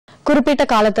குறிப்பிட்ட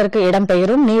காலத்திற்கு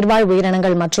இடம்பெயரும் நீர்வாழ்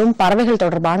உயிரினங்கள் மற்றும் பறவைகள்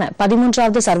தொடர்பான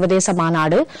 13வது சர்வதேச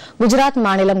மாநாடு குஜராத்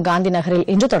மாநிலம் காந்தி நகரில்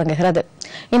இன்று தொடங்குகிறது.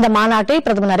 இந்த மாநாட்டை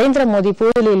பிரதமர் நரேந்திர மோடி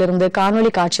புதுதில்லியிலிருந்து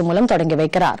காணொலி காட்சி மூலம் தொடங்கி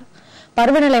வைக்கிறார்.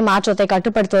 பருவநிலை மாற்றத்தை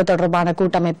கட்டுப்படுத்துவது தொடர்பான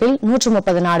கூட்டமைப்பில்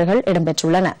 130 நாடுகள்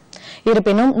இடம்பெற்றுள்ளன.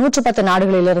 இருப்பினும் 110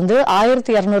 நாடுகளிலிருந்து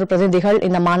 1200 பிரதிநிதிகள்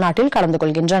இந்த மாநாட்டில் கலந்து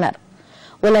கொள்கின்றனர்.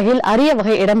 உலகில் அரிய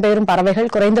வகை இடம்பெயரும்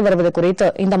பறவைகள் குறைந்து வருவது குறித்து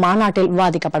இந்த மாநாட்டில்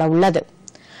விவாதிக்கப்பட உள்ளது.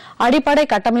 அடிப்படை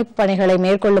கட்டமைப்பு பணிகளை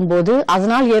மேற்கொள்ளும் போது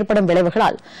அதனால் ஏற்படும்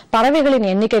விளைவுகளால் பறவைகளின்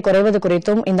எண்ணிக்கை குறைவது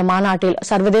குறித்தும் இந்த மாநாட்டில்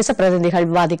சர்வதேச பிரதிநிதிகள்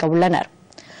விவாதிக்க உள்ளனர்.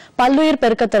 பல்லுயிர்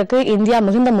பெருக்கத்திற்கு இந்தியா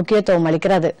மிகுந்த முக்கியத்துவம்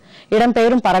அளிக்கிறது.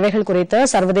 இடம்பெயரும் பறவைகள் குறித்த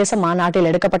சர்வதேச மாநாட்டில்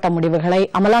எடுக்கப்பட்ட முடிவுகளை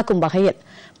அமலாக்கும் வகையில்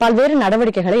பல்வேறு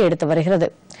நடவடிக்கைகளை எடுத்து வருகிறது.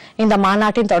 இந்த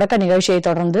மாநாட்டின் தொடக்க நிகழ்ச்சியை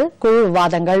தொடர்ந்து குழு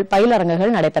விவாதங்கள்,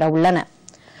 பயிலரங்குகள் நடைபெற உள்ளன.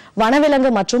 வனவிலங்கு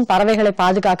மற்றும் பறவைகளை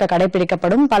பாதுகாக்க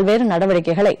கடைபிடிக்கப்படும் பல்வேறு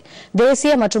நடவடிக்கைகளை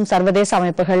தேசிய மற்றும் சர்வதேச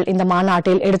அமைப்புகள் இந்த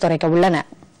மாநாட்டில் எடுத்துரைக்க உள்ளன.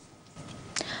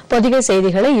 பொதிகை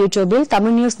செய்திகளை யூடியூபில்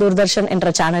தமிழ் நியூஸ் தூர்தர்ஷன்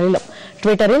என்ற சேனலிலும்,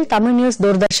 ட்விட்டரில் Tamil news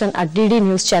Doordarshan @DD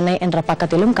News Chennai என்ற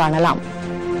பக்கத்திலும் காணலாம்.